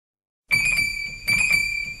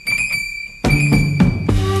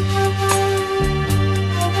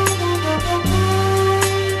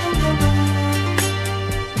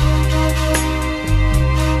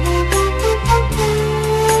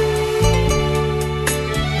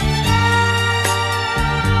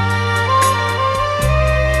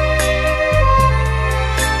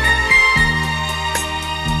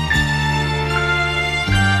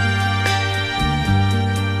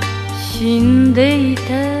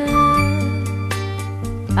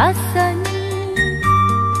朝に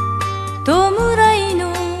弔い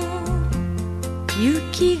の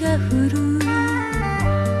雪が降る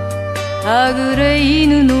はぐれ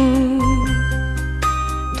犬の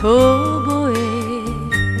遠吠え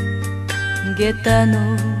下駄の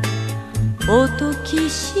音き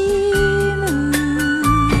しむ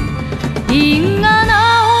因果な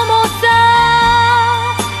重さ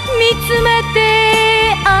見つめて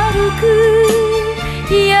歩く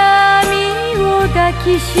闇を抱き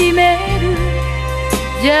しめる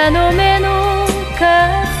蛇の目の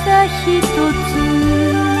傘ひとつ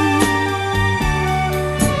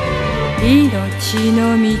命の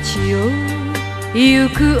道を行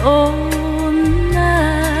く女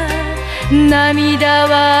涙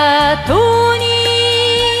はとに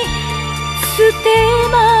捨て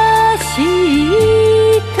まし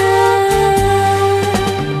た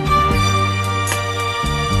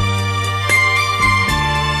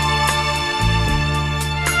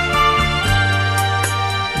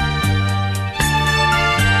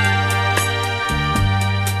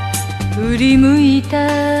振り向いた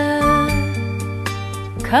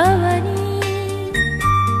川に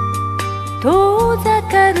遠ざ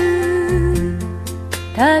かる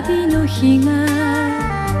旅の日が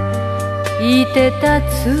いてた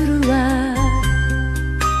鶴は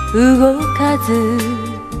動かず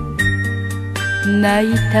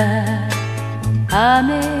泣いた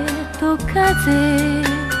雨と風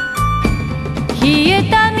冷え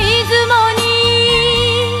た水面に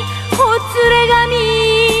ほつれ髪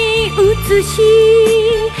映し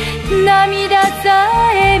涙さ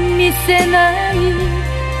え見せない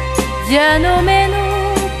蛇の目の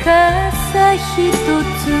傘ひと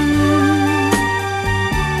つ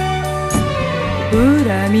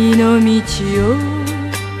恨みの道を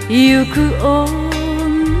行く女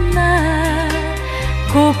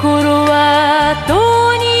心はと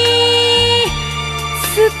に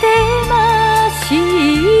捨てまし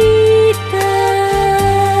た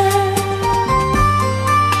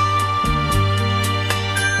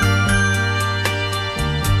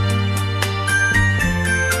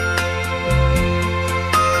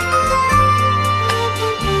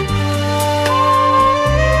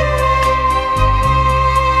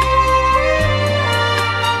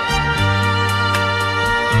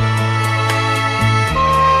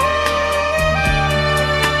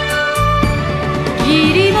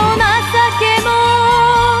義理も情けも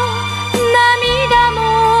涙も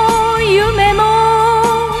夢も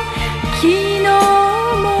昨日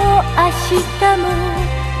も明日も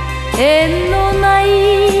縁のない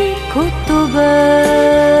言葉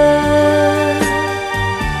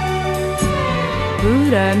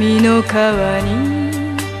恨みの川に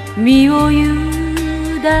身を委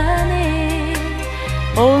ね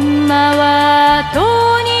女はと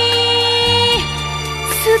に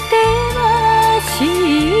捨てまし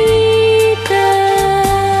た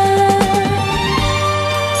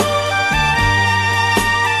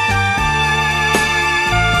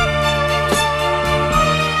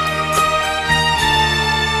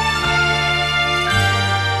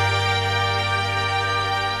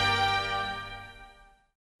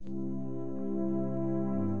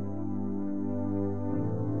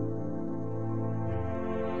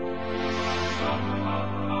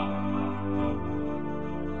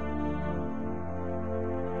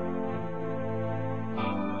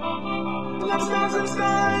Let's dance in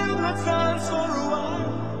style, let's dance for a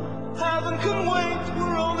while. Heaven can wait,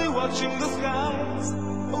 we're only watching the skies.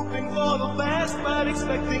 Hoping for the best, but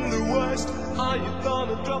expecting the worst. Are you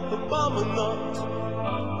gonna drop the bomb or not?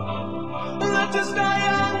 Let us die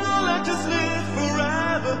young, or let us live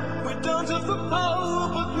forever. We don't have the power,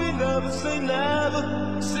 but we never say never.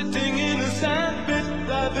 Sitting in a sandpit,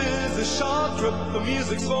 life is a short trip. The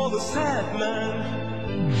music's for the sad man.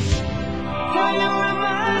 Can you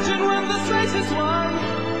imagine when this race is won?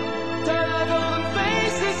 Turn our golden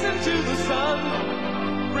faces into the sun.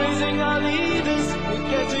 Praising our leaders, we're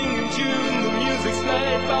getting in tune. The music's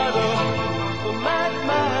played by the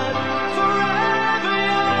madman. Forever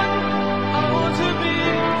young, I want to be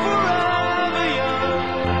forever young.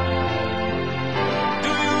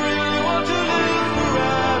 Do you really want to live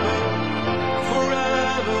forever?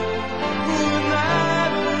 Forever,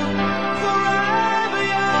 forever, forever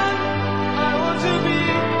young. I want to be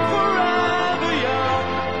forever young.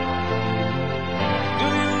 Do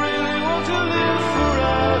you really want to live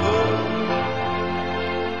forever?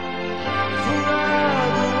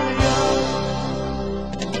 Forever young.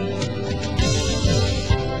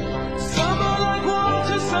 Some are like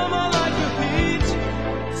water, some are like a heat.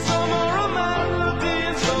 Some are a melody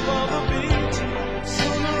and some are the beat.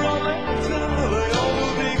 Sooner or later they all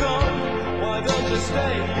will be gone. Why don't you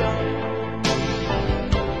stay young?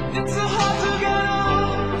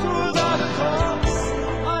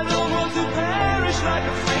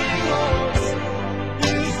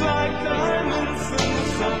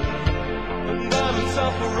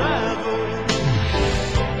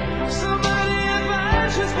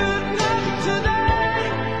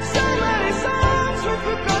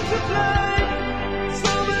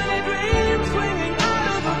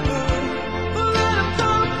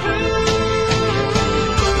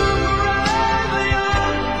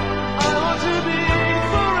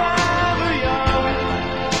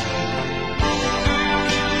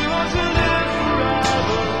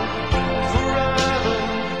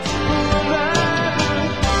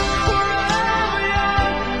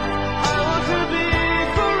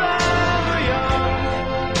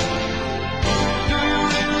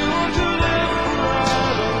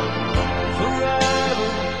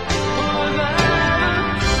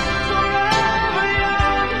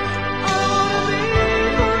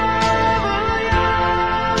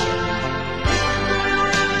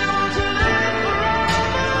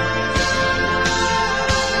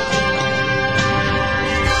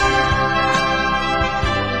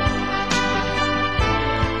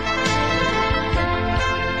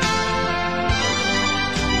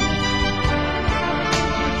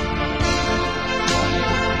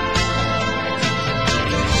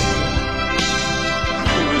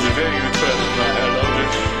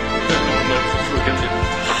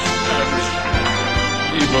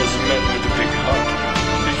 was a man with a big heart.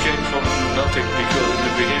 He came from nothing because in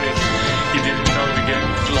the beginning he didn't know the game.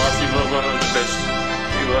 Last he was one of the best.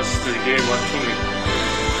 He was the game one for me.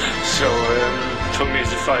 So for me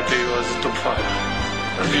as a fighter he was a top fighter.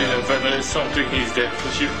 Yeah, but it's something he's there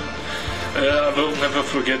for you. I will never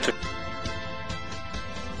forget it.